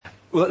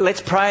Well,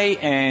 let's pray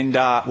and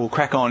we'll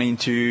crack on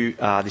into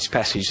this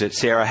passage that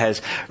Sarah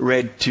has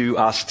read to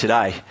us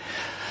today.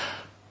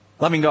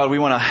 Loving God, we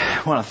want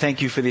to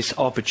thank you for this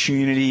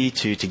opportunity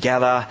to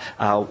gather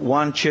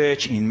one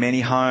church in many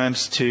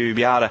homes, to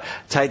be able to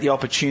take the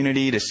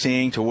opportunity to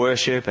sing, to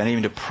worship, and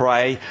even to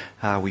pray.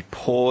 We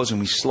pause and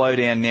we slow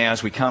down now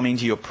as we come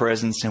into your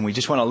presence, and we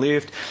just want to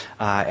lift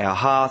our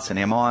hearts and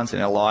our minds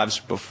and our lives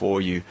before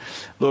you.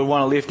 Lord, we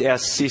want to lift our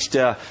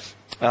sister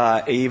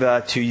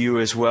Eva to you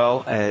as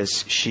well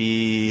as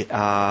she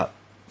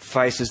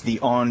faces the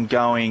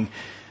ongoing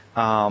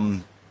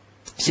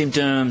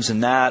symptoms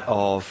and that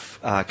of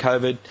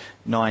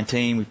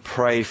COVID-19. We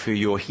pray for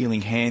your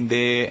healing hand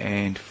there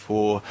and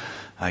for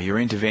your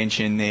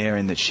intervention there,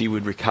 and that she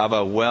would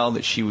recover well,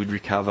 that she would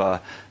recover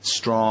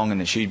strong,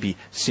 and that she'd be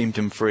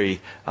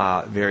symptom-free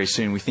very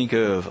soon. We think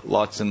of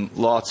lots and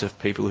lots of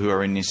people who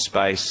are in this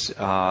space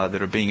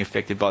that are being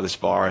affected by this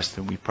virus,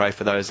 and we pray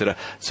for those that are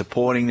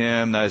supporting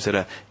them, those that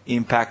are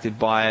impacted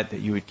by it, that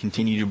you would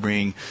continue to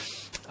bring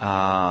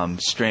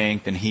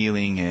strength and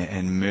healing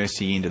and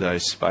mercy into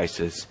those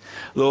spaces.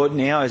 Lord,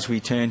 now as we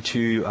turn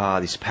to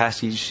this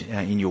passage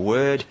in your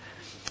word,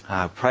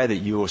 pray that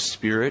your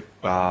Spirit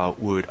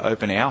would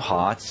open our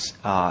hearts,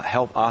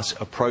 help us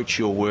approach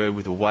your word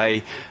with a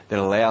way that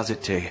allows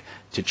it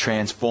to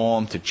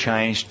transform, to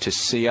change, to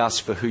see us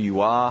for who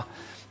you are,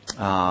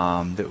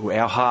 that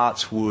our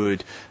hearts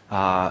would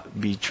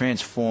be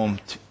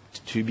transformed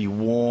to be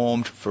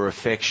warmed for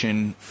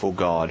affection for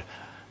God.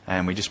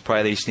 And we just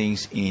pray these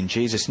things in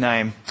Jesus'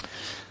 name.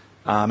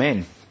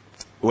 Amen.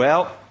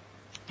 Well,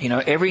 you know,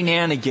 every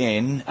now and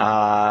again,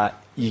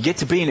 you get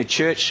to be in a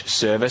church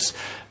service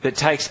that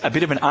takes a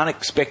bit of an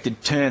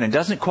unexpected turn and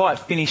doesn't quite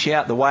finish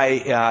out the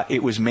way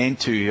it was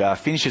meant to,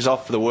 finishes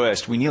off for the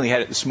worst. We nearly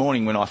had it this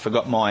morning when I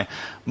forgot my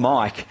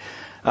mic.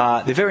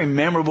 They're very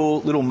memorable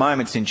little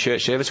moments in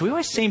church service. We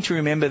always seem to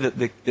remember that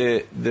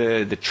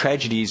the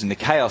tragedies and the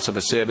chaos of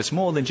a service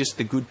more than just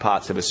the good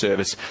parts of a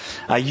service.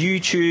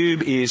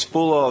 YouTube is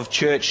full of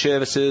church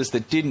services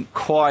that didn't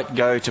quite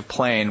go to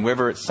plan,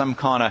 whether it's some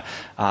kind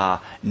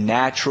of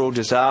natural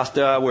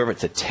disaster, whether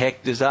it's a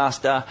tech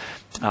disaster,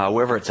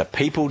 whether it's a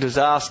people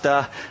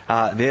disaster.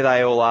 There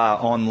they all are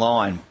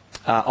online.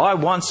 I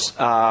once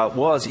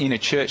was in a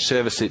church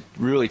service that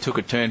really took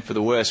a turn for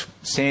the worse.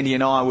 Sandy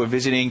and I were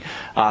visiting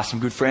some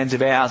good friends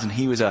of ours, and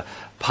he was a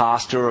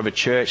pastor of a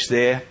church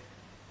there.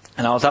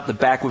 And I was up the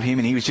back with him,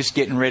 and he was just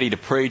getting ready to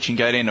preach and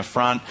go down the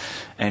front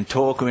and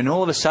talk. And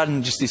all of a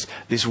sudden, just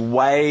this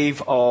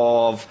wave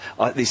of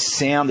this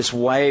sound, this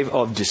wave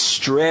of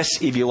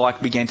distress, if you like,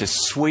 began to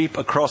sweep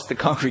across the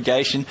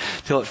congregation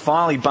till it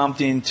finally bumped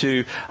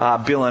into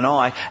Bill and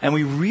I. And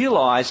we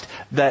realised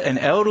that an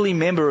elderly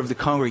member of the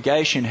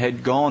congregation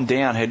had gone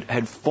down,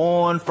 had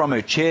fallen from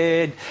her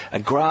chair,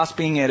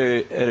 grasping at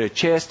her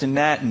chest and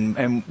that.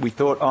 And we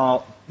thought,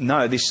 oh,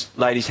 no, this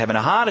lady's having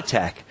a heart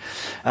attack.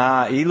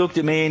 He looked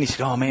at me and he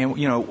said, oh man,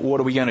 you know,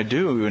 what are we going to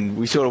do? And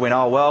we sort of went,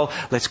 oh well,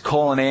 let's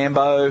call an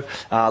ambo.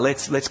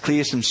 Let's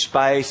clear some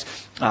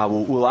space.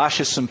 We'll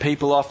usher some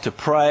people off to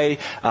pray.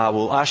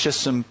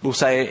 We'll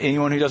say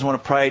anyone who doesn't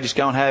want to pray, just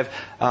go and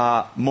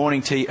have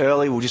morning tea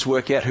early. We'll just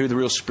work out who the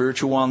real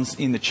spiritual ones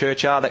in the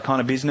church are, that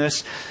kind of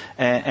business.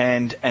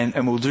 And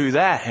we'll do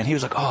that. And he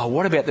was like, oh,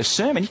 what about the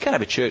sermon? You can't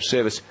have a church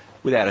service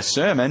without a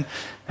sermon.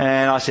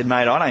 And I said,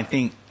 mate, I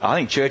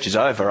think church is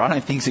over. I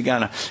don't think they're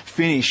going to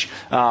finish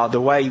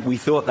the way we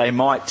thought they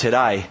might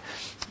today.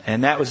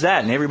 And that was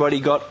that. And everybody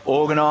got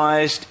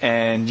organised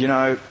and, you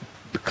know,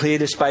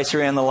 cleared the space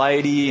around the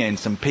lady, and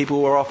some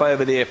people were off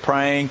over there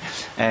praying.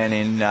 And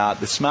then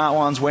the smart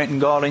ones went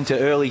and got into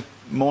early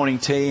morning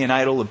tea and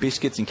ate all the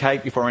biscuits and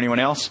cake before anyone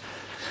else.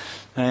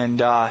 And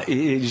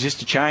it was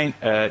just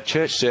a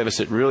church service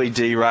that really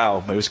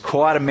derailed. It was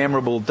quite a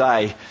memorable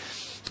day.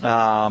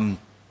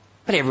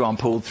 But everyone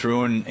pulled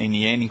through in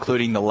the end,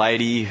 including the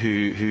lady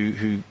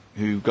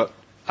who got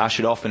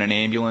ushered off in an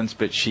ambulance,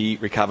 but she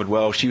recovered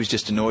well. She was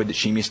just annoyed that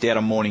she missed out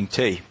on morning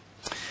tea.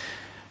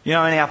 You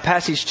know, in our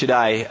passage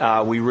today,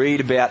 we read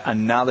about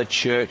another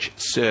church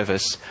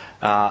service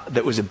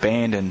that was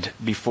abandoned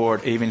before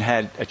it even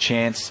had a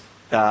chance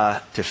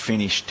to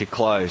finish, to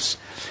close.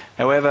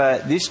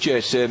 However, this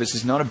church service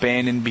is not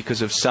abandoned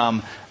because of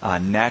some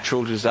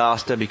natural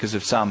disaster, because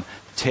of some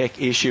tech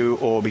issue,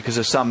 or because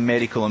of some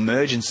medical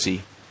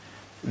emergency.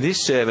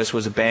 This service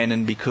was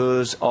abandoned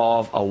because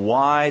of a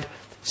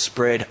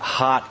widespread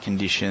heart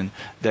condition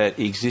that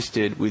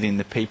existed within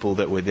the people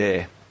that were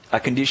there.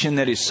 A condition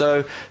that is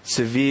so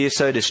severe,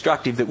 so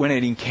destructive, that when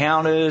it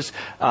encounters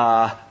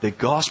the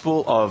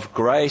gospel of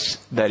grace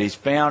that is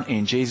found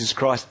in Jesus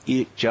Christ,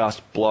 it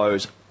just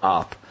blows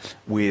up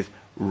with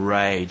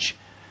rage.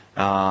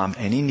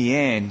 And in the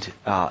end,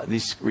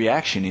 this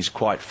reaction is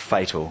quite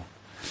fatal.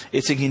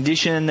 It's a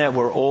condition that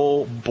we're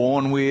all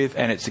born with,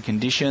 and it's a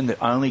condition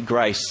that only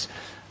grace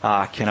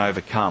can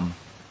overcome.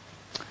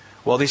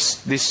 Well,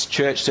 this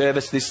church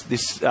service,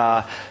 this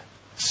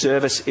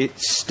service, it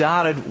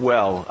started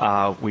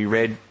well. We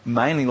read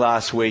mainly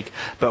last week,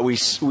 but we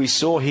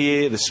saw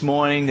here this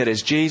morning that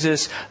as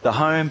Jesus, the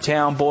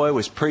hometown boy,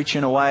 was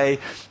preaching away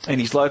in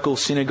his local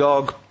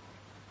synagogue,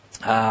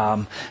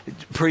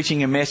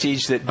 preaching a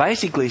message that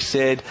basically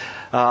said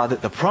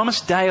that the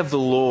promised day of the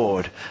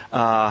Lord,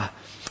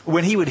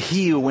 when he would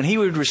heal, when he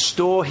would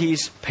restore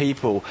his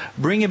people,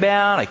 bring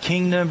about a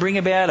kingdom, bring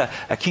about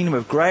a kingdom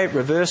of great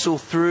reversal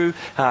through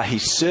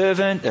his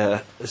servant,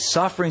 a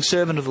suffering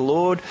servant of the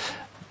Lord,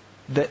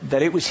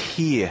 that it was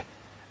here,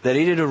 that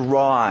it had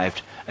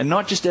arrived, and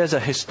not just as a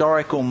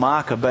historical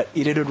marker, but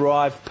it had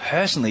arrived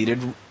personally. It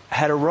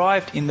had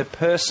arrived in the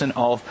person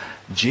of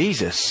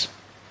Jesus.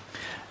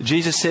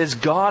 Jesus says,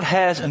 God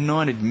has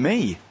anointed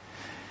me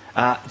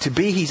to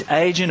be his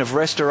agent of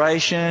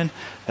restoration,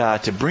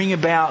 to bring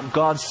about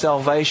God's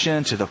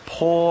salvation to the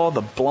poor,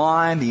 the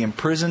blind, the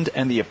imprisoned,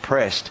 and the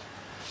oppressed.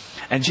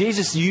 And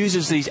Jesus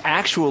uses these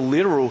actual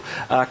literal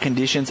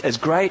conditions as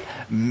great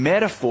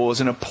metaphors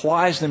and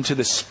applies them to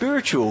the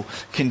spiritual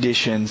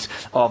conditions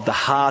of the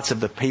hearts of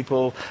the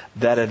people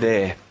that are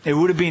there. It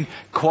would have been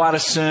quite a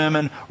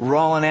sermon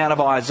rolling out of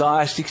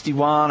Isaiah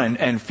 61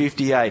 and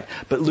 58.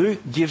 But Luke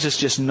gives us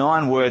just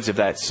 9 words of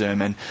that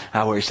sermon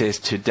where he says,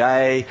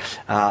 "Today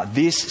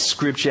this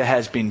scripture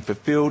has been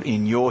fulfilled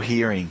in your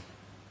hearing."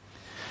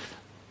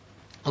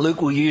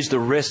 Luke will use the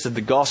rest of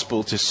the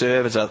gospel to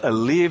serve as a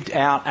lived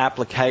out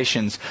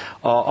applications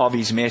of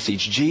his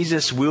message.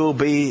 Jesus will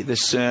be the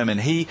sermon.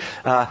 He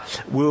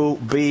will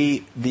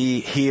be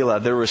the healer,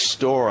 the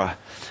restorer.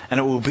 And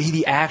it will be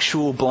the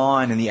actual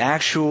blind and the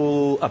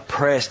actual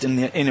oppressed and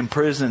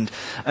imprisoned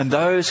and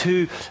those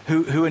who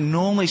are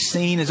normally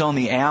seen as on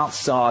the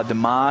outside, the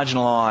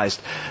marginalised.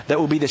 That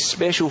will be the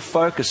special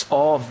focus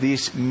of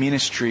this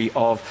ministry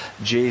of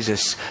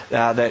Jesus,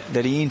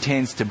 that he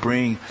intends to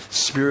bring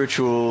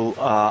spiritual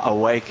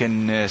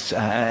awakeness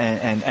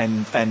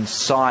and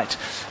sight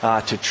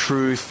to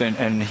truth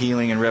and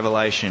healing and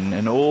revelation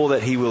and all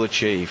that he will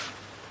achieve.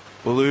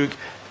 Well, Luke,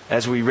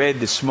 as we read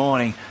this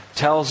morning,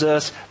 tells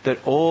us that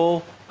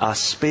all are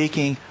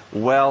speaking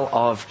well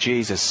of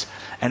Jesus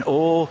and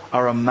all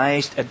are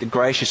amazed at the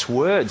gracious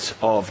words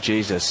of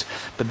Jesus.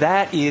 But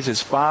that is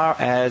as far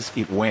as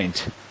it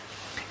went.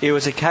 It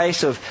was a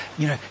case of,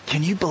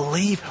 can you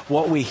believe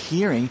what we're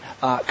hearing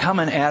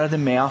coming out of the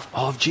mouth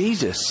of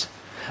Jesus?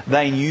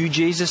 They knew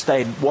Jesus,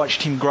 they'd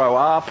watched him grow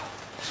up.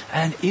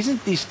 And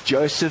isn't this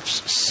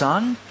Joseph's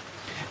son?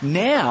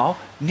 Now,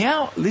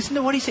 listen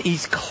to what he said.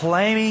 He's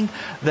claiming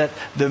that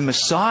the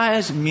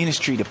Messiah's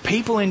ministry to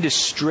people in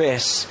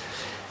distress,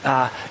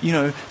 to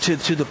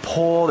the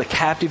poor, the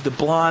captive, the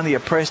blind, the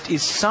oppressed,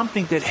 is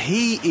something that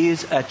he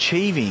is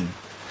achieving.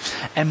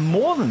 And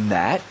more than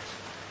that,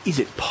 is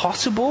it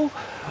possible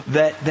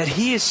that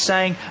he is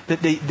saying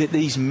that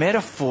these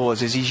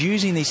metaphors, as he's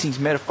using these things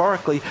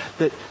metaphorically,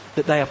 that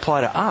they apply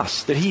to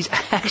us, that he's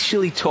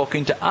actually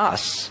talking to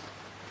us?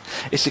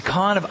 It's the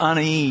kind of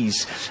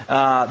unease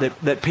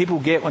that people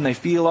get when they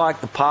feel like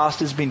the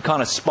pastor's been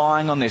kind of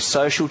spying on their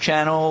social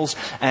channels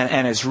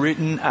and has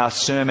written a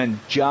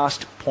sermon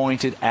just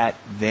pointed at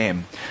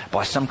them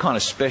by some kind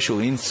of special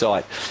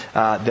insight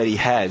that he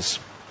has.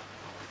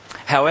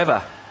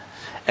 However,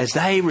 as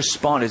they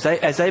respond,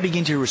 as they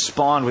begin to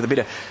respond with a bit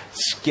of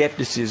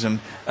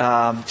skepticism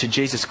to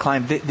Jesus'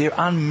 claim, they're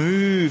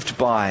unmoved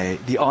by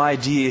the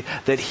idea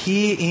that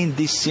here in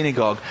this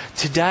synagogue,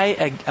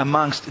 today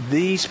amongst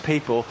these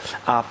people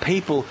are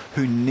people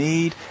who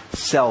need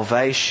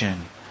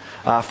salvation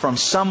from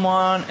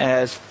someone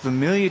as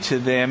familiar to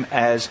them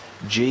as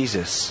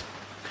Jesus.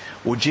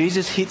 Well,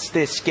 Jesus hits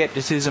their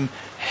skepticism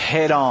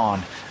head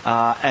on,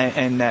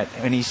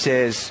 and he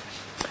says,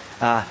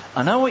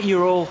 I know what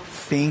you're all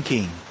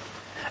thinking.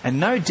 And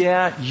no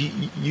doubt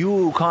you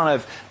will kind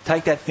of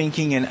take that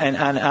thinking and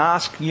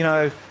ask,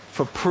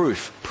 for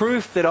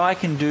proof that I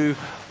can do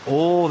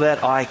all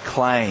that I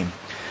claim.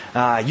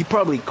 You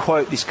probably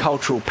quote this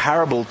cultural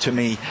parable to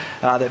me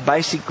that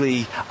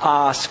basically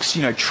asks,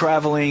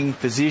 travelling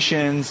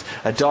physicians,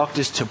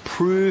 doctors to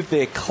prove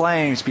their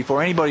claims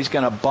before anybody's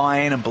going to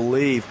buy in and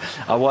believe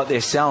what they're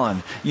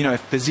selling.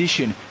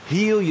 Physician,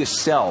 heal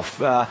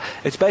yourself.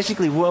 It's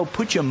basically,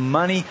 put your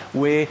money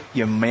where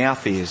your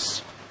mouth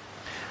is.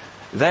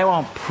 They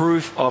want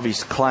proof of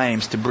his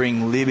claims to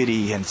bring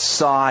liberty and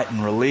sight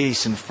and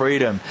release and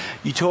freedom.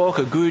 You talk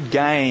a good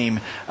game.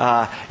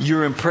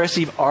 You're an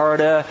impressive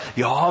orator.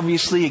 You're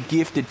obviously a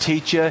gifted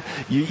teacher.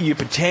 You're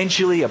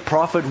potentially a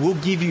prophet. We'll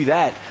give you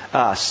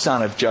that,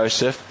 son of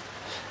Joseph.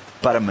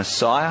 But a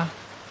Messiah,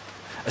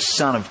 a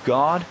son of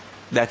God,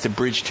 that's a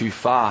bridge too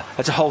far.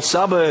 That's a whole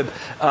suburb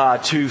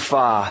too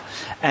far.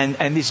 And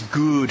this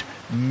good,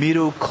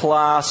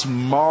 middle-class,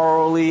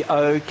 morally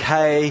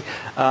okay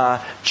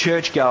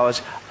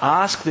churchgoers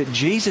ask that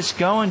Jesus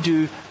go and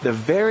do the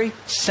very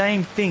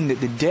same thing that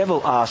the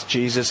devil asked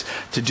Jesus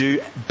to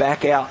do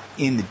back out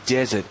in the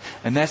desert.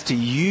 And that's to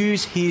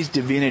use his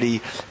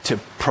divinity to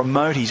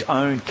promote his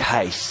own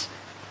case.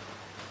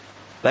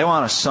 They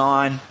want a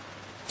sign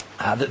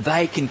that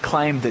they can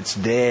claim that's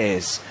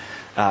theirs.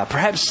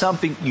 Perhaps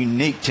something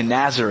unique to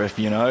Nazareth,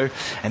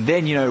 And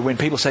then, when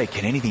people say,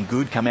 can anything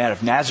good come out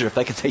of Nazareth?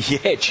 They can say,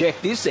 yeah,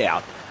 check this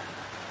out.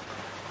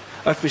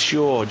 Oh, for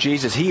sure,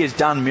 Jesus, he has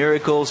done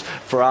miracles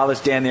for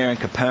others down there in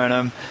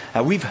Capernaum.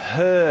 We've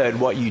heard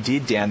what you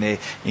did down there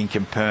in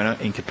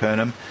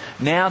Capernaum.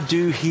 Now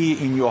do here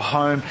in your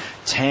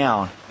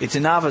hometown. It's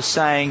another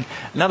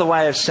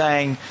way of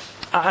saying,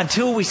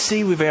 until we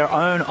see with our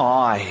own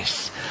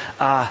eyes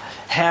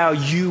how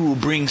you will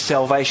bring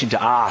salvation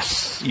to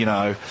us,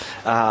 we're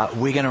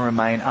going to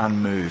remain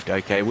unmoved,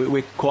 okay?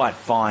 We're quite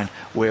fine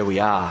where we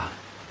are.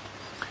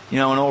 In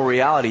all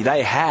reality,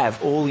 they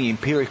have all the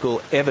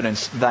empirical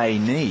evidence they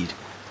need.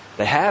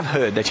 They have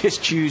heard. They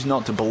just choose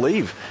not to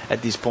believe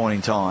at this point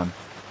in time.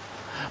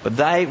 But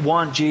they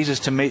want Jesus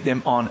to meet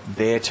them on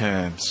their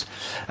terms.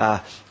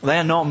 They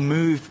are not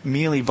moved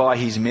merely by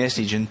his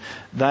message, and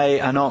they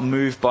are not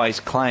moved by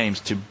his claims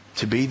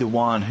to be the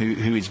one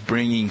who is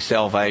bringing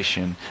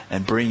salvation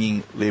and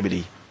bringing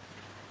liberty.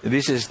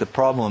 This is the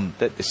problem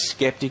that the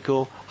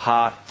skeptical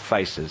heart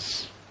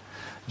faces.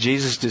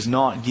 Jesus does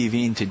not give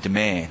in to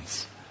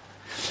demands.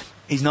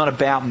 He's not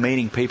about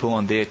meeting people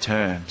on their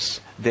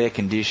terms, their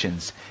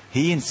conditions.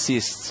 He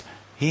insists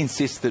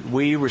that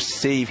we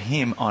receive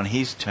him on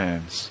his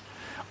terms,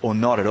 or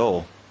not at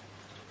all.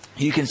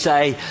 You can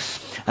say,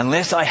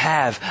 unless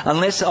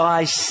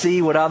I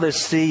see what others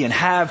see and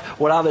have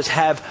what others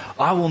have,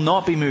 I will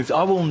not be moved.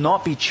 I will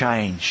not be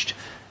changed.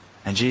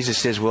 And Jesus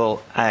says,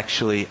 well,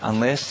 actually,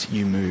 unless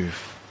you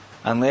move,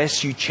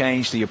 unless you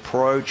change the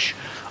approach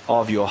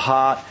of your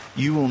heart,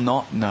 you will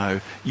not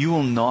know, you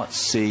will not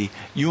see,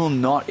 you will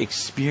not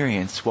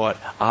experience what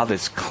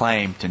others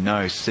claim to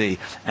know, see,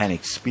 and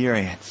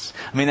experience.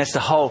 I mean, that's the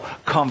whole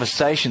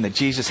conversation that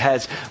Jesus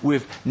has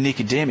with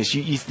Nicodemus.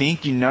 You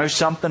think you know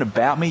something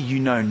about me? You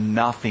know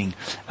nothing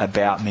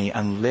about me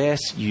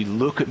unless you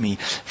look at me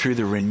through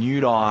the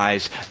renewed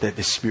eyes that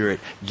the Spirit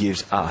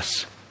gives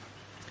us.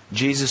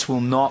 Jesus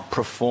will not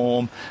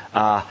perform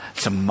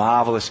some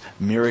marvelous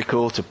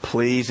miracle to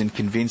please and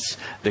convince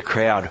the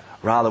crowd.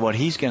 Rather, what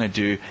he's going to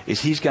do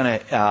is he's going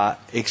to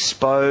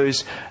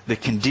expose the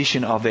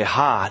condition of their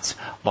hearts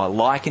by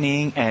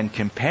likening and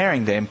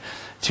comparing them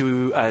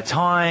to a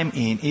time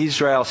in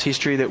Israel's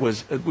history that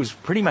was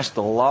pretty much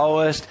the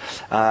lowest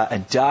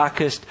and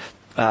darkest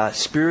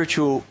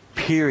spiritual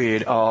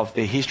period of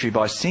their history,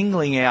 by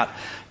singling out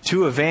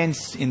two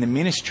events in the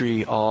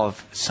ministry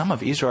of some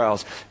of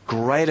Israel's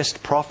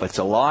greatest prophets.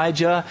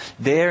 Elijah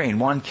there in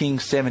 1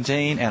 Kings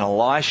 17 and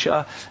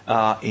Elisha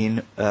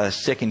in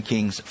 2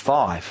 Kings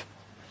 5.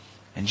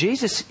 And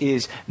Jesus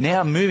is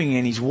now moving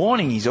and he's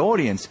warning his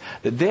audience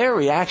that their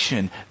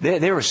reaction,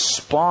 their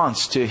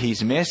response to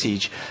his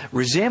message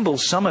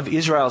resembles some of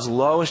Israel's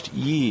lowest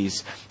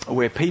years,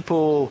 where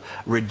people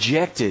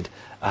rejected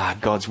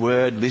God's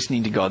word,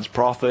 listening to God's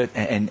prophet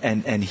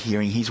and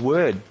hearing his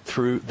word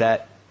through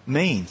that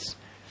means.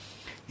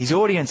 His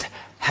audience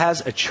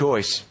has a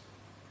choice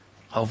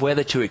of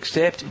whether to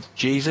accept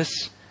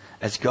Jesus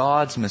as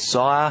God's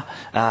Messiah,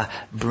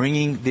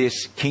 bringing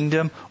this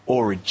kingdom,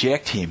 or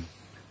reject him.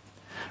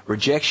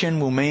 Rejection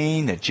will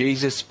mean that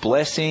Jesus'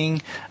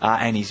 blessing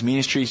and his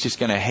ministry is just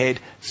going to head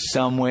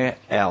somewhere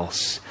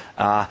else,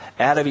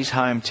 out of his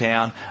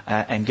hometown,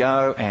 and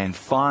go and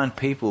find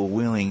people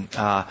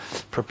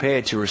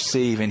prepared to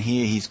receive and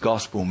hear his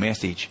gospel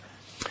message.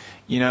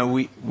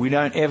 We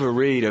don't ever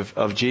read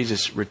of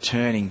Jesus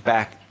returning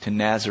back to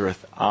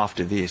Nazareth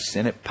after this.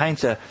 And it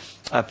paints a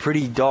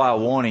pretty dire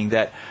warning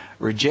that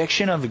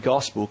rejection of the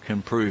gospel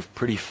can prove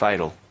pretty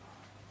fatal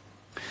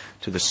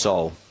to the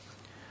soul.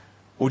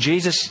 Well,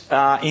 Jesus,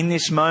 in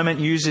this moment,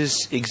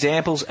 uses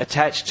examples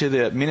attached to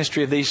the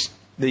ministry of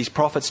these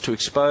prophets to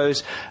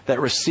expose that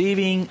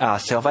receiving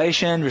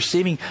salvation,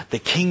 receiving the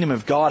kingdom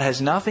of God,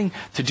 has nothing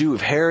to do with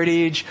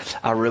heritage,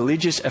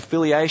 religious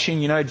affiliation,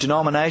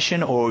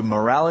 denomination, or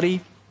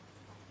morality.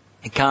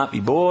 It can't be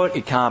bought,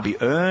 it can't be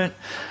earned,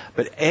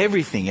 but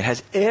it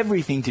has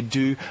everything to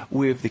do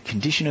with the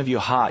condition of your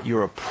heart,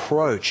 your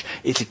approach,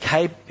 its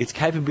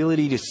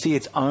capability to see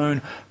its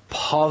own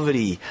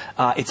poverty,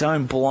 its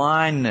own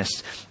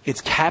blindness,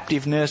 its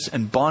captiveness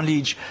and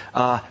bondage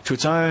to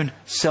its own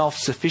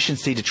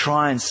self-sufficiency to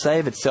try and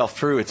save itself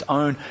through its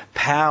own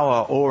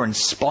power or in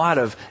spite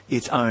of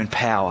its own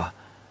power.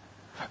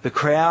 The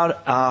crowd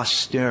are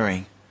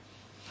stirring.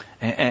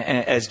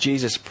 And as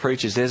Jesus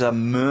preaches, there's a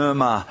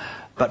murmur,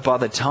 but by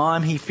the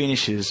time he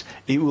finishes,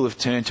 it will have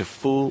turned to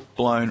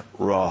full-blown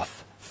wrath.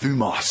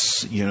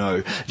 Thumos,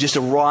 just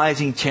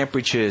rising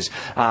temperatures,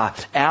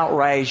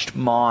 outraged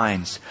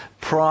minds,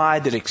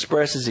 pride that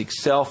expresses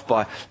itself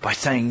by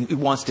saying it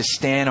wants to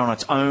stand on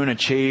its own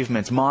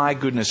achievements, my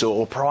goodness,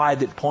 or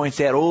pride that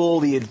points out all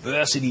the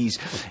adversities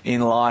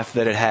in life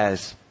that it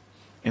has.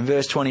 In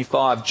verse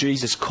 25,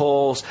 Jesus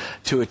calls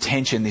to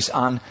attention this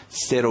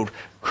unsettled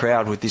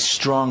crowd with this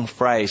strong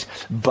phrase,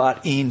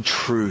 but in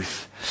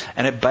truth.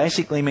 And it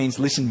basically means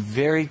listen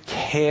very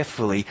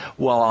carefully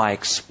while I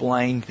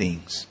explain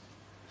things.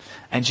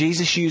 And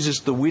Jesus uses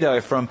the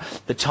widow from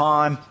the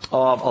time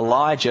of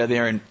Elijah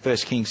there in 1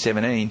 Kings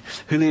 17,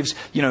 who lives,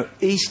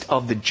 east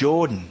of the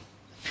Jordan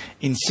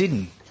in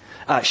Sidon.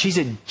 She's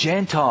a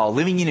Gentile,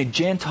 living in a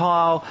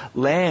Gentile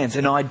lands,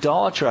 an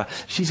idolater.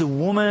 She's a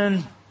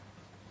woman,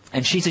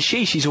 and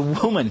she's a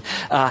woman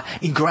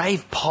in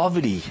grave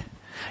poverty.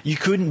 You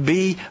couldn't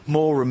be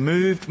more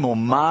removed, more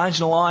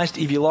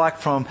marginalised, if you like,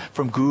 from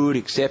good,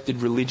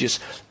 accepted religious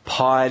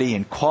piety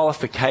and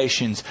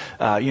qualifications,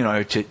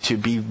 to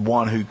be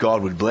one who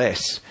God would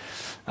bless.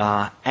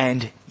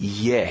 And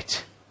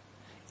yet,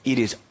 it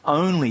is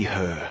only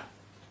her.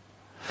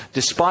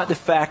 Despite the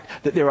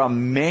fact that there are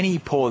many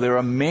poor, there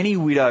are many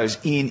widows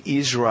in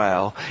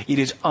Israel, it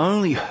is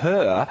only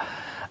her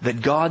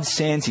that God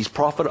sends his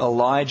prophet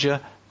Elijah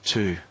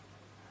to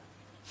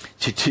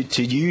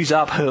use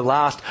up her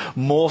last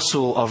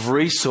morsel of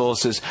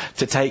resources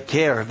to take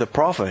care of the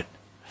prophet.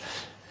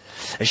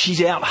 As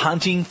she's out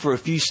hunting for a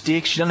few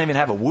sticks, she doesn't even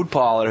have a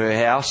woodpile at her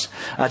house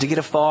to get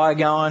a fire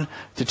going,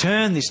 to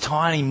turn this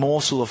tiny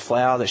morsel of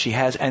flour that she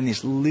has and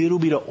this little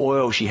bit of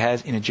oil she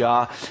has in a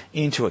jar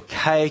into a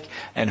cake,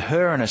 and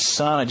her and her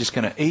son are just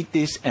going to eat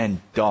this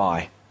and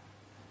die.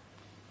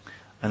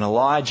 And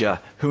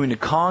Elijah, who in the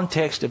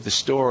context of the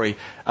story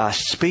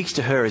speaks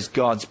to her as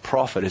God's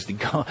prophet, as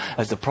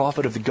the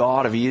prophet of the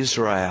God of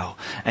Israel,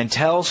 and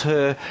tells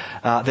her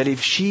that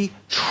if she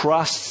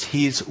trusts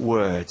his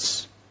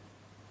words,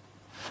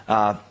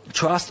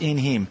 trust in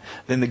him,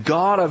 then the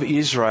God of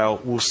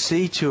Israel will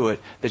see to it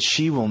that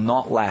she will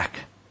not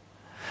lack.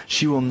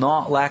 She will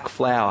not lack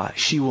flour.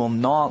 She will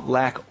not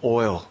lack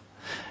oil.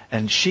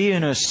 And she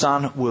and her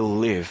son will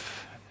live.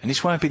 And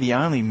this won't be the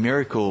only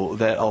miracle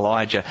that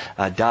Elijah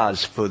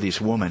does for this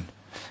woman.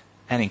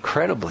 And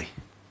incredibly,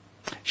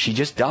 she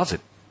just does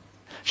it.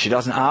 She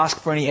doesn't ask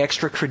for any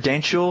extra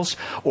credentials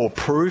or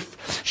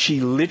proof. She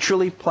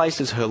literally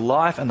places her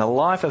life and the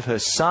life of her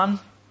son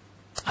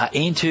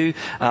into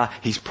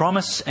his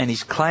promise and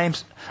his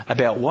claims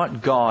about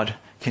what God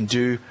can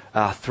do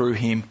through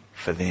him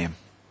for them.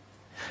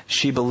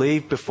 She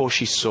believed before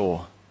she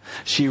saw.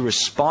 She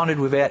responded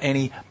without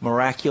any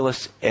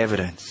miraculous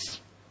evidence.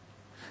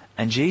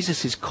 And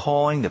Jesus is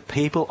calling the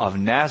people of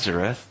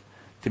Nazareth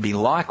to be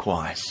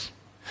likewise.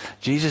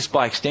 Jesus,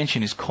 by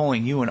extension, is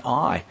calling you and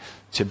I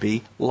to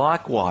be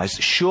likewise.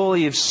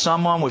 Surely if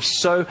someone with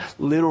so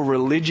little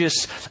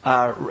religious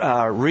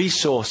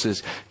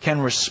resources can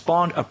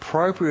respond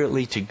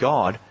appropriately to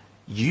God,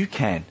 you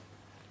can.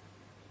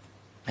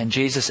 And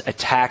Jesus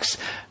attacks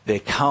their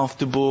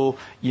comfortable,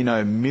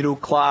 middle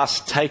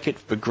class, take it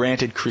for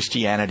granted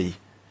Christianity.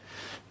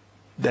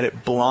 That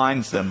it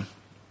blinds them.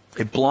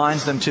 It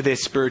blinds them to their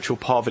spiritual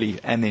poverty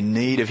and their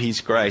need of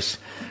his grace,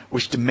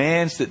 which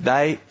demands that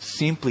they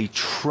simply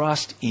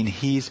trust in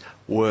his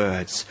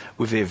words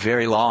with their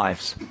very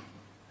lives.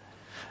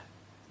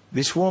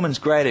 This woman's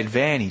great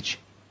advantage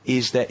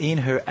is that in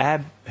her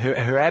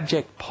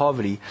abject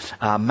poverty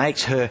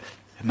makes her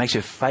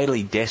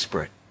fatally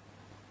desperate.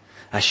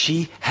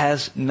 She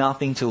has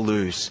nothing to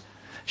lose.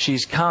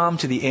 She's come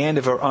to the end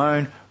of her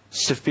own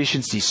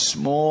sufficiency,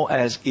 small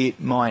as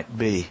it might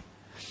be.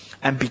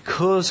 And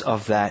because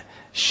of that,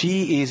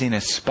 she is in a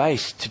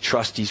space to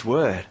trust his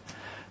word.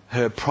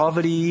 Her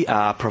poverty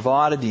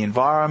provided the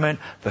environment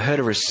for her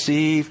to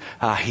receive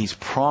his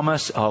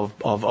promise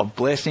of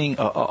blessing,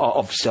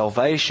 of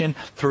salvation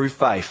through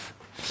faith.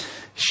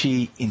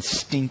 She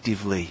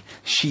instinctively,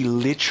 she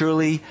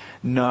literally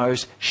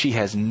knows she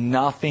has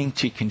nothing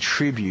to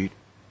contribute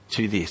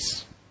to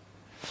this.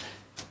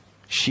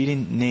 She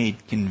didn't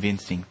need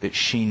convincing that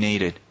she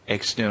needed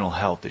external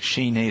help, that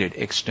she needed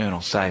external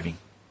saving.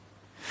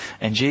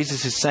 And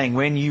Jesus is saying,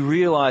 when you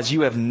realize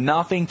you have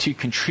nothing to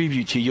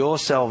contribute to your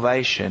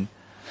salvation,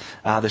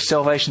 the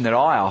salvation that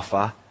I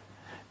offer,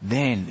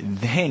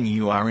 then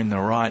you are in the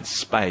right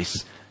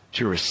space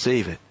to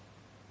receive it.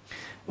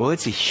 Well,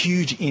 it's a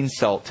huge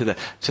insult to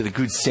the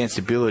good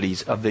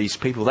sensibilities of these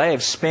people. They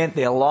have spent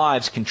their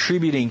lives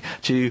contributing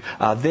to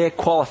their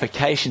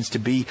qualifications to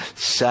be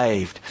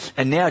saved.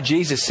 And now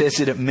Jesus says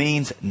that it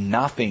means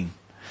nothing.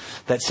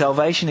 That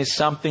salvation is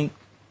something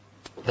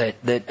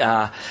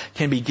that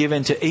can be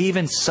given to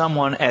even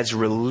someone as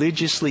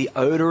religiously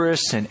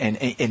odorous and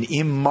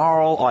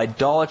immoral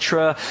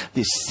idolater,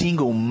 this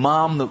single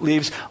mum that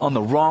lives on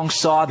the wrong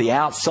side, the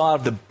outside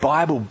of the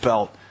Bible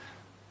Belt,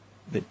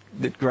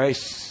 that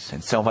grace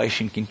and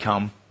salvation can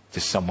come to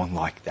someone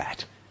like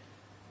that.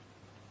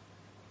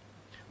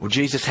 Well,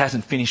 Jesus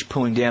hasn't finished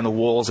pulling down the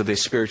walls of their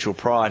spiritual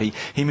pride.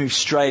 He moves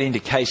straight into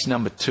case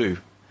number 2.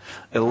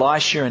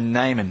 Elisha and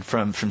Naaman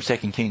from 2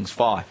 Kings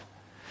 5.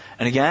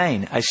 And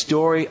again, a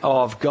story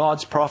of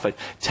God's prophet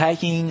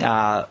taking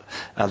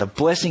the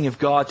blessing of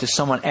God to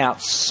someone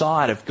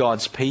outside of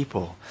God's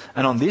people.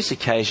 And on this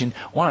occasion,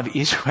 one of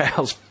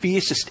Israel's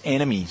fiercest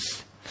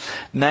enemies.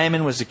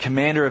 Naaman was the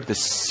commander of the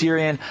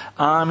Syrian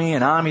army,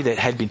 an army that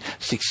had been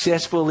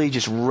successfully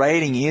just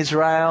raiding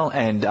Israel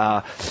and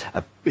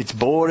its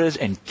borders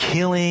and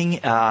killing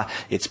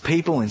its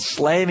people,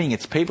 enslaving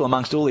its people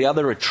amongst all the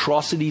other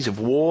atrocities of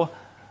war.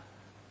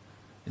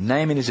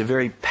 Naaman is a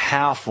very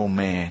powerful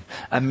man,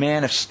 a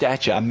man of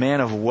stature, a man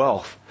of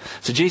wealth.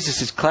 So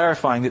Jesus is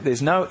clarifying that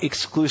there's no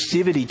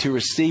exclusivity to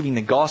receiving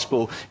the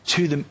gospel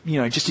to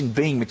the, just in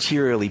being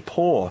materially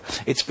poor.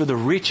 It's for the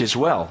rich as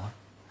well.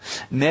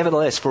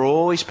 Nevertheless, for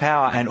all his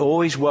power and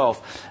all his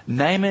wealth,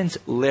 Naaman's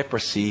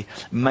leprosy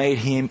made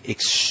him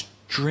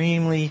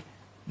extremely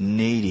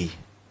needy.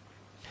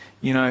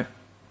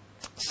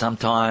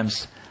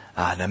 Sometimes,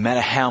 no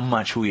matter how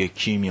much we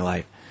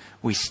accumulate,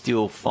 we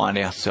still find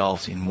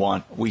ourselves in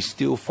want. We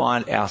still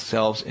find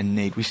ourselves in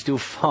need. We still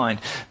find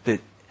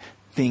that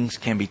things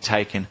can be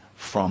taken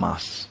from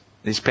us.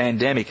 This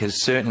pandemic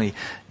has certainly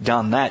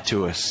done that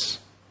to us.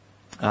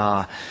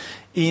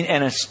 In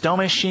an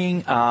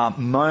astonishing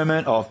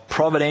moment of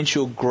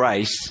providential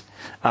grace,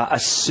 a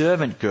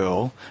servant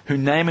girl who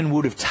Naaman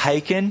would have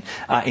taken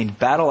in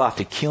battle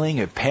after killing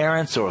her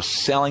parents or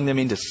selling them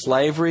into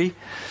slavery,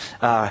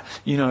 a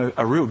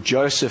real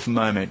Joseph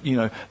moment.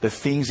 The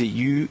things that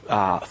you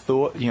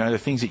thought, the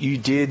things that you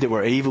did that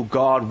were evil,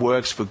 God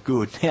works for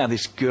good. Now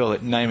this girl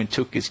that Naaman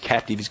took as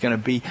captive is going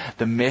to be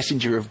the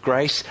messenger of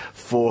grace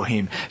for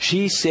him.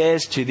 She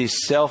says to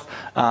this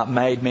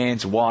self-made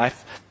man's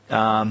wife,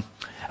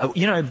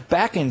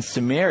 back in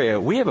Samaria,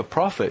 we have a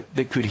prophet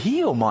that could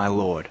heal my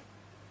Lord.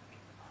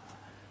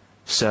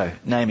 So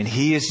Naaman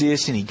hears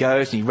this and he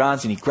goes and he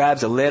runs and he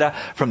grabs a letter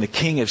from the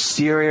king of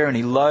Syria and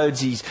he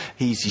loads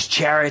his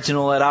chariots and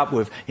all that up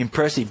with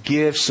impressive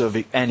gifts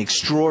and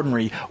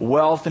extraordinary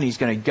wealth, and he's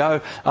going to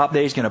go up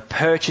there, he's going to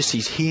purchase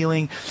his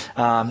healing.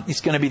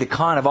 It's going to be the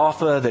kind of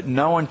offer that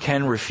no one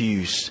can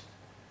refuse.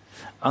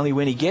 Only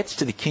when he gets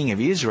to the king of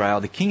Israel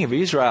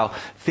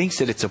thinks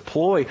that it's a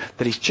ploy,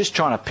 that he's just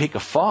trying to pick a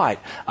fight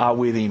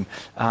with him.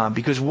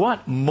 Because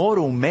what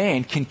mortal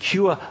man can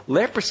cure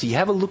leprosy?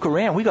 Have a look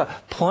around. We've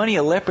got plenty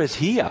of lepers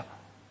here.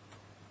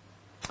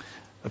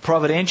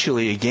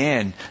 Providentially,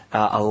 again,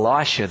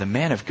 Elisha, the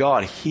man of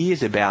God,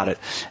 hears about it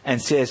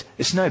and says,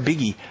 it's no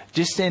biggie.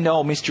 Just send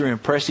old Mr.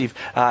 Impressive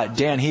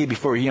down here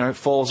before he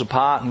falls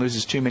apart and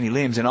loses too many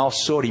limbs, and I'll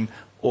sort him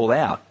all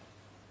out.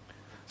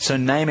 So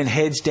Naaman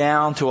heads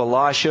down to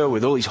Elisha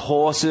with all his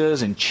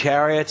horses and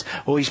chariots,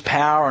 all his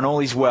power and all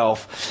his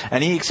wealth.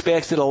 And he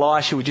expects that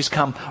Elisha would just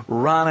come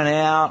running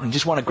out and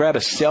just want to grab a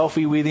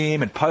selfie with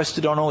him and post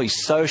it on all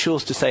his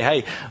socials to say,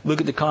 hey, look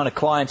at the kind of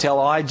clientele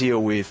I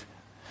deal with.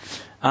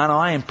 Aren't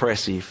I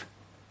impressive?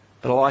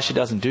 But Elisha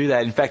doesn't do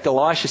that. In fact,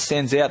 Elisha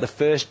sends out the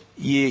first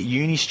year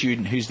uni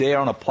student who's there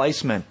on a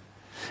placement.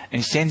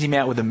 And he sends him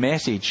out with a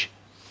message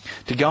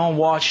to go and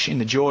wash in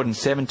the Jordan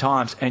 7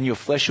 times and your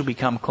flesh will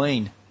become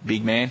clean.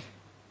 Big man.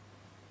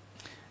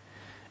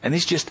 And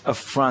this just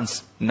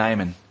affronts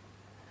Naaman.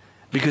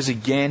 Because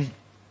again,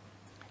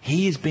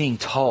 he is being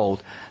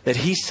told that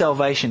his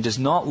salvation does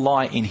not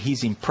lie in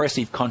his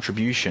impressive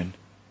contribution.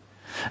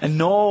 And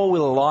nor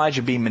will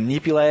Elijah be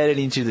manipulated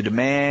into the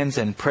demands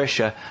and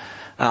pressure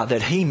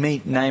that he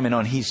meet Naaman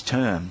on his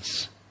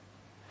terms.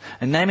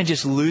 And Naaman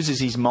just loses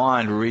his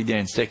mind. We read there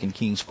in 2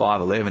 Kings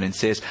 5:11 and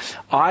says,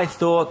 I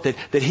thought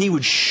that he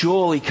would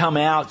surely come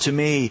out to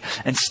me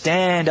and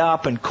stand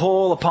up and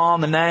call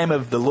upon the name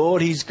of the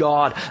Lord his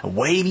God, and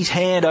wave his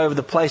hand over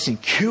the place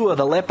and cure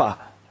the leper.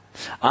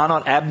 Are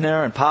not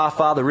Abner and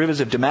Parthar, the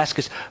rivers of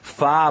Damascus,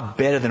 far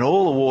better than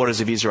all the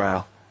waters of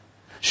Israel?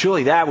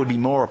 Surely that would be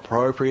more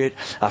appropriate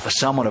for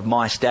someone of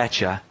my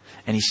stature.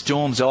 And he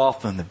storms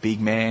off and the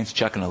big man's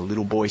chucking a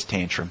little boy's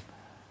tantrum.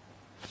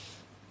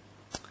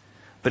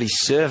 But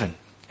his servant,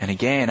 and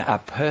again, a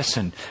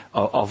person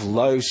of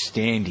low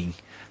standing,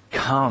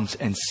 comes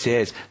and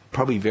says,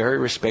 probably very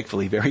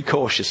respectfully, very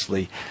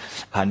cautiously,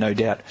 no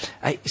doubt,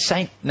 hey,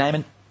 Saint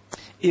Naaman,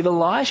 if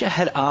Elijah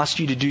had asked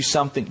you to do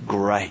something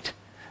great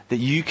that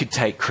you could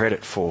take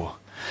credit for,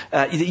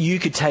 that you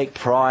could take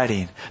pride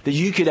in, that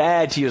you could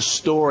add to your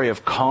story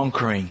of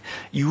conquering,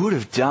 you would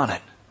have done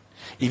it.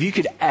 If you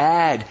could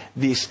add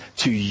this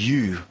to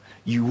you,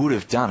 you would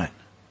have done it.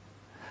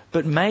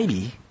 But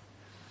maybe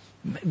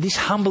this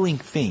humbling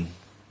thing,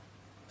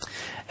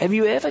 have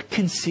you ever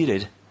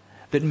considered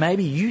that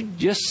maybe you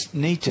just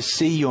need to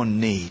see your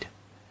need?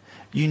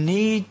 You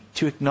need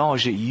to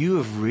acknowledge that you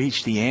have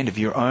reached the end of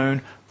your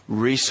own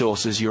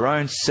resources, your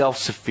own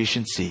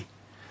self-sufficiency.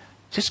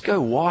 Just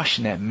go wash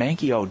in that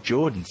manky old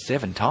Jordan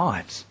 7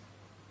 times.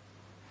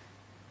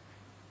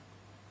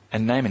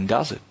 And Naaman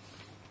does it.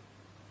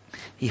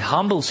 He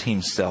humbles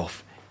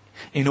himself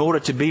in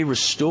order to be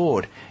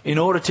restored, in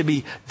order to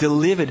be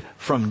delivered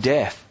from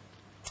death.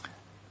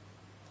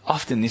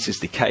 Often this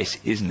is the case,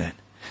 isn't it?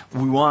 If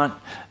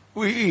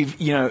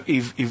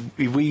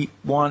we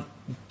want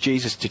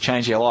Jesus to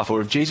change our life,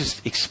 or if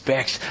Jesus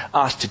expects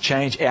us to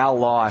change our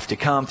life, to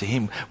come to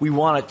him, we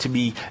want it to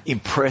be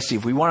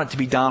impressive. We want it to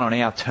be done on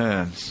our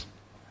terms.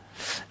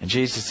 And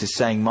Jesus is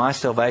saying, my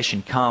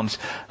salvation comes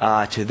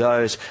to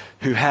those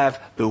who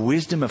have the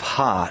wisdom of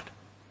heart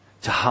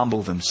to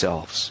humble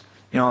themselves.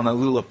 In the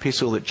little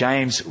epistle that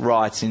James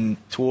writes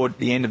toward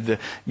the end of the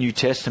New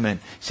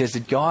Testament, he says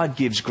that God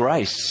gives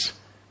grace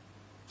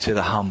to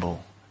the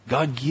humble.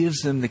 God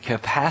gives them the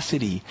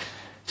capacity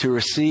to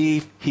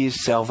receive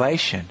his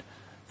salvation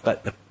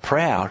but the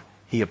proud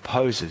he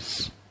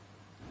opposes.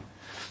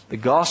 The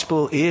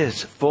gospel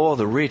is for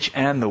the rich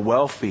and the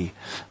wealthy,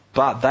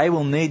 but they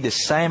will need the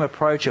same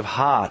approach of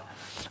heart,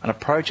 an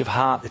approach of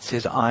heart that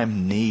says,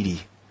 I'm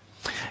needy.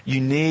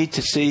 You need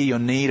to see your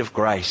need of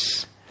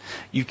grace.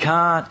 You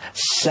can't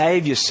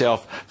save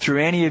yourself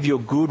through any of your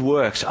good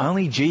works.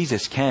 Only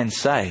Jesus can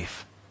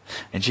save.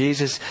 And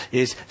Jesus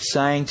is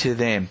saying to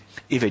them,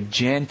 if a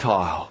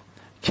Gentile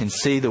can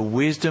see the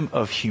wisdom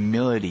of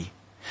humility,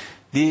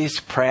 this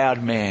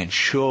proud man,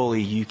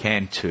 surely you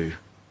can too.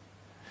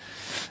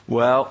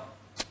 Well,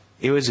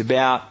 it was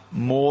about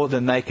more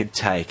than they could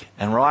take.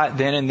 And right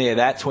then and there,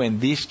 that's when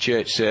this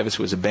church service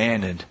was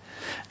abandoned.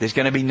 There's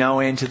going to be no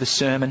end to the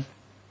sermon.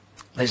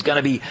 There's going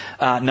to be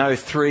no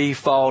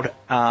threefold,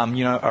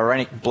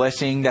 Aaronic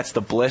blessing. That's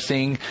the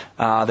blessing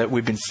that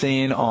we've been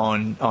seeing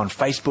on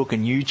Facebook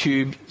and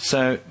YouTube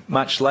so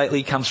much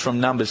lately. Comes from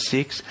Numbers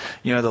 6.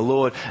 The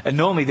Lord, and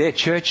normally their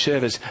church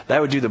service, they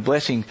would do the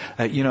blessing.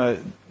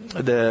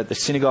 The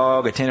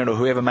synagogue attendant or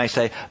whoever may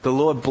say, the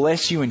Lord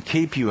bless you and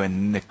keep you.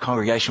 And the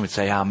congregation would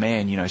say,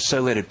 Amen,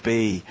 so let it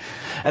be.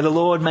 And the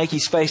Lord make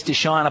his face to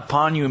shine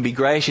upon you and be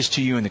gracious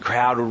to you. And the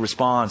crowd will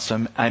respond,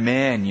 so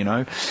Amen,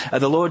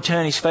 the Lord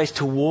turn his face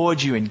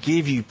towards you and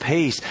give you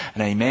peace.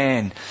 And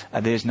Amen.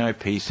 There's no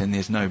peace and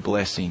there's no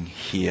blessing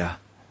here.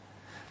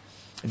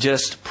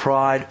 Just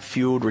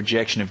pride-fueled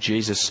rejection of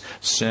Jesus'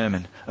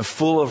 sermon, and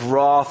full of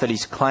wrath at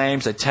his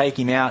claims they take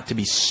him out to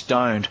be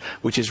stoned,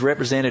 which is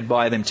represented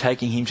by them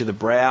taking him to the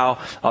brow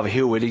of a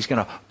hill where he's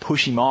going to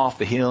push him off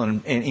the hill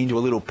and into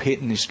a little pit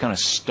and just going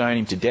to stone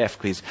him to death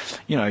because,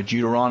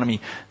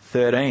 Deuteronomy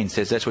 13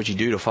 says that's what you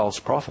do to false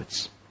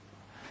prophets.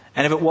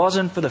 And if it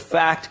wasn't for the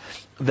fact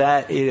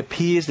that it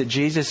appears that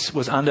Jesus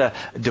was under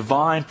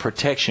divine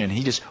protection,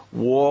 he just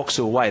walks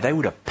away, they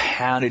would have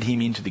pounded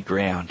him into the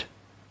ground.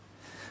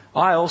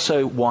 I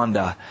also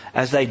wonder,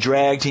 as they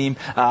dragged him,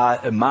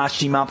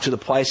 marched him up to the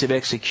place of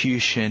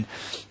execution,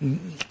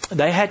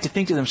 they had to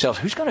think to themselves,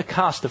 who's going to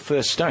cast the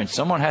first stone?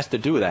 Someone has to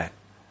do that.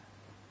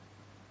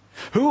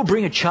 Who will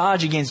bring a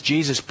charge against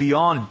Jesus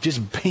beyond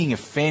just being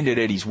offended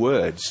at his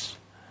words?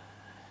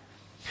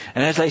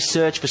 And as they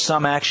search for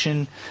some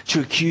action to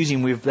accuse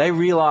him with, they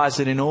realize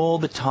that in all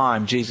the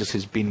time Jesus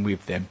has been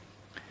with them,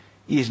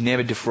 he has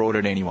never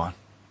defrauded anyone.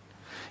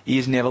 He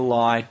has never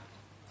lied.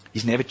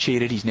 He's never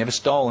cheated. He's never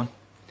stolen.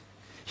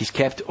 He's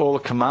kept all the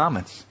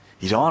commandments.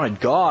 He's honoured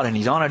God and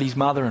he's honoured his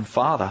mother and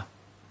father.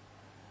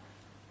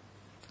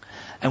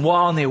 And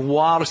while in their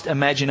wildest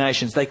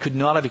imaginations they could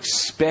not have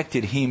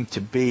expected him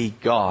to be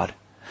God,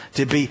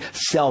 to be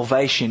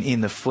salvation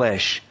in the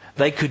flesh,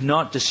 they could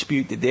not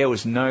dispute that there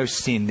was no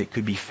sin that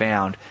could be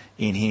found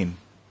in him.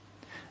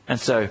 And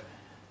so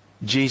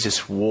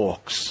Jesus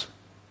walks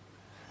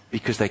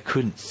because they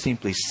couldn't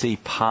simply see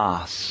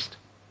past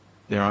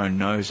their own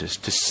noses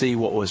to see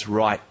what was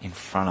right in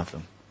front of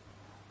them.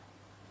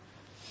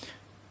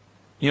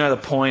 The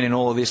point in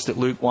all of this that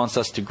Luke wants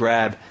us to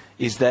grab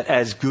is that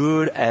as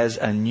good as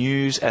a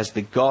news as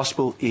the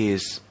gospel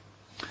is,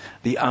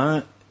 the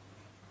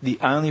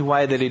only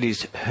way that it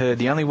is heard,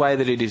 the only way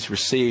that it is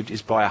received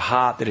is by a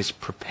heart that is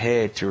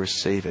prepared to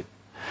receive it.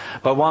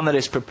 By one that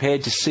is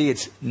prepared to see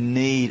its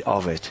need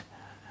of it.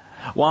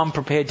 One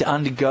prepared to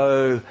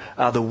undergo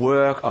the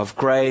work of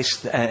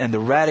grace and the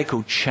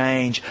radical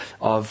change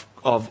of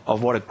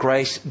what a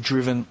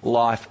grace-driven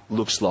life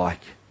looks like.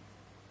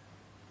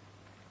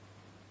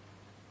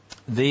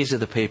 These are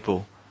the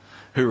people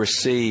who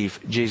receive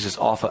Jesus'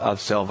 offer of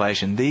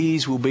salvation.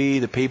 These will be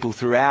the people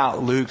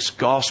throughout Luke's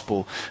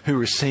gospel who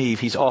receive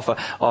his offer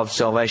of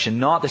salvation.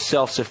 Not the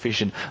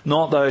self-sufficient,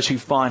 not those who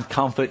find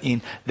comfort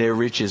in their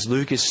riches.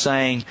 Luke is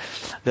saying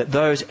that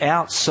those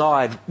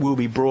outside will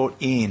be brought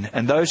in,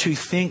 and those who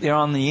think they're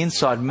on the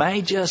inside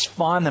may just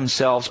find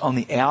themselves on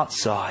the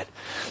outside.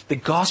 The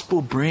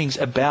gospel brings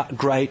about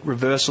great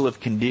reversal of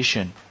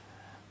condition.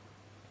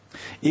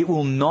 It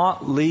will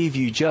not leave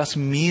you just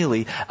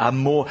merely a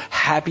more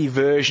happy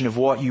version of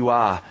what you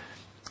are.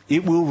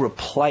 It will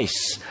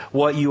replace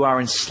what you are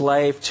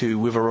enslaved to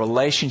with a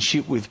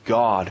relationship with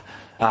God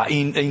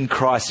in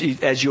Christ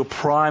as your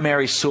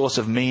primary source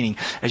of meaning,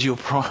 as your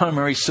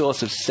primary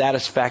source of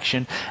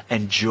satisfaction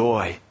and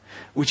joy,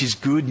 which is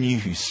good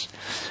news.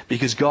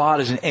 Because God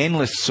is an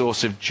endless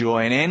source of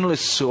joy, an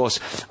endless source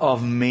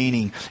of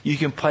meaning. You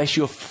can place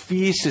your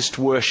fiercest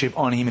worship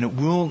on him and it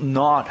will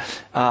not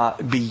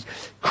be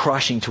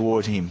crushing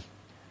towards him.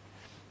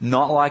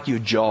 Not like your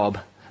job,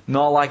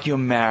 not like your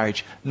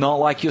marriage, not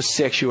like your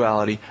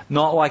sexuality,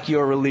 not like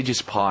your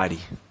religious piety.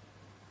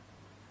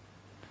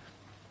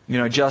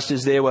 Just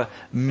as there were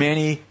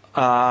many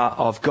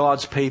of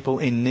God's people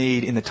in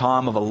need in the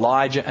time of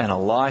Elijah and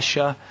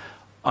Elisha,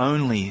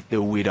 only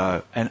the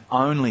widow and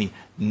only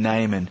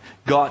Naaman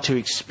got to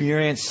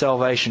experience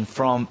salvation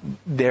from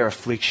their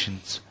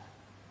afflictions.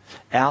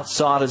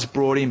 Outsiders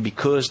brought in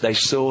because they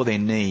saw their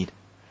need.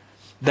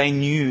 They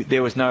knew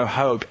there was no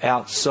hope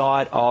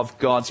outside of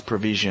God's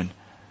provision.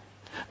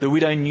 The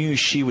widow knew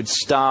she would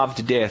starve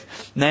to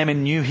death.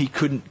 Naaman knew he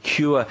couldn't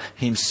cure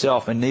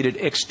himself and needed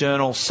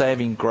external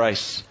saving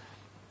grace.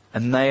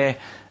 And there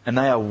and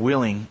they are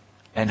willing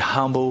and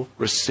humble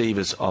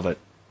receivers of it.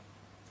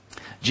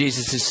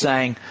 Jesus is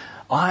saying,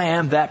 I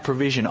am that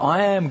provision.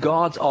 I am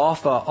God's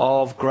offer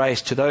of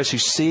grace to those who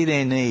see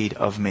their need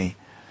of me.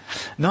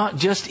 Not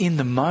just in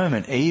the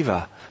moment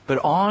either, but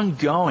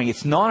ongoing.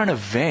 It's not an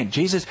event.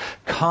 Jesus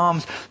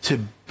comes to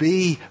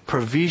be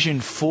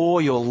provision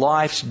for your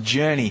life's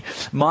journey.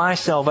 My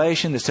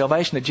salvation, the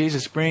salvation that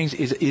Jesus brings,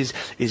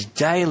 is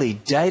daily,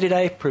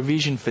 day-to-day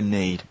provision for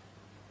need.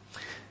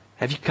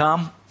 Have you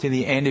come to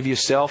the end of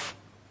yourself?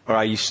 Or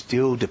are you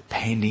still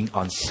depending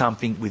on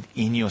something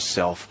within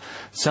yourself?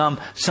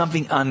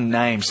 Something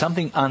unnamed,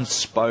 something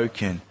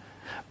unspoken.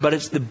 But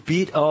it's the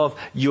bit of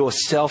your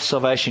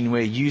self-salvation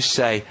where you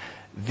say,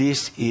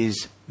 this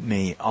is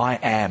me. I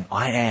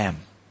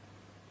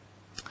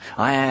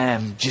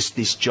am just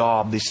this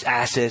job, this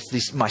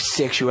assets, my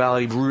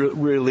sexuality,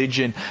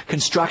 religion,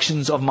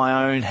 constructions of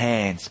my own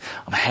hands.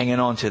 I'm hanging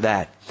on to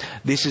that.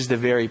 This is the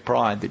very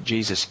pride that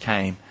Jesus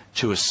came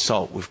to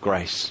assault with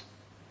grace.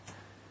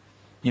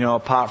 You know,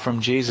 apart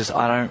from Jesus,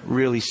 I don't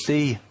really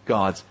see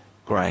God's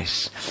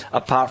grace.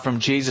 Apart from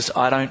Jesus,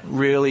 I don't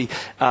really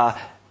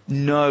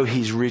know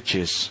His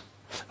riches.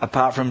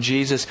 Apart from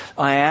Jesus,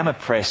 I am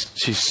oppressed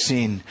to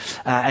sin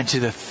and to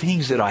the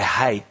things that I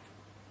hate.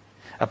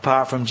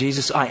 Apart from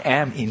Jesus, I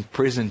am in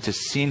prison to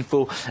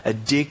sinful,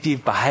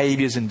 addictive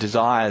behaviours and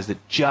desires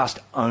that just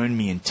own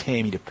me and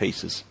tear me to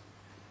pieces.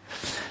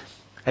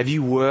 Have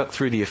you worked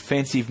through the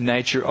offensive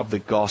nature of the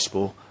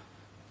gospel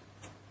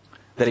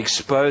that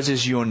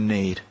exposes your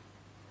need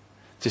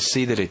to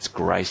see that it's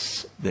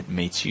grace that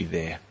meets you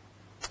there?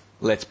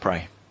 Let's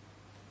pray.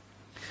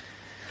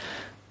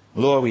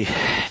 Lord, we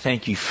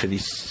thank you for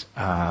this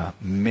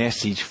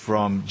message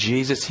from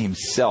Jesus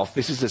himself.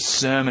 This is a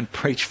sermon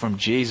preached from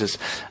Jesus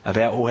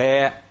about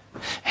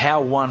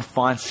how one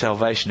finds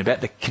salvation,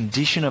 about the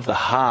condition of the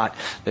heart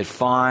that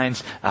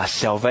finds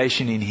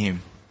salvation in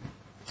him.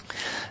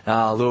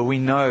 Lord, we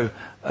know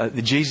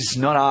that Jesus is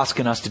not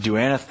asking us to do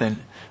anything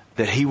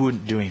that he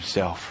wouldn't do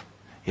himself.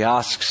 He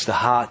asks the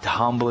heart to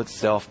humble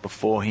itself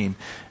before him.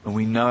 And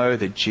we know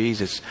that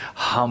Jesus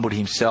humbled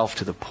himself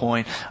to the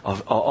point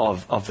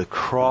of the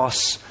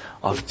cross,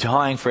 of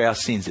dying for our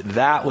sins.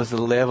 That was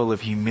the level of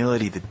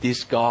humility that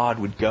this God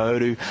would go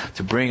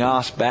to bring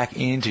us back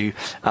into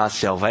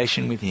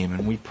salvation with him.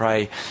 And we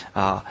pray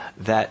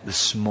that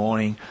this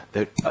morning,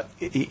 that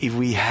if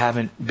we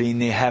haven't been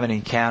there, haven't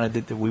encountered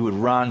it, that we would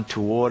run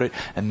toward it,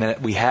 and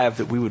that we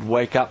would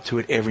wake up to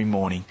it every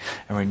morning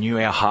and renew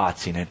our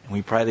hearts in it. And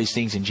we pray these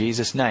things in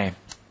Jesus' name.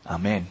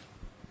 Amen.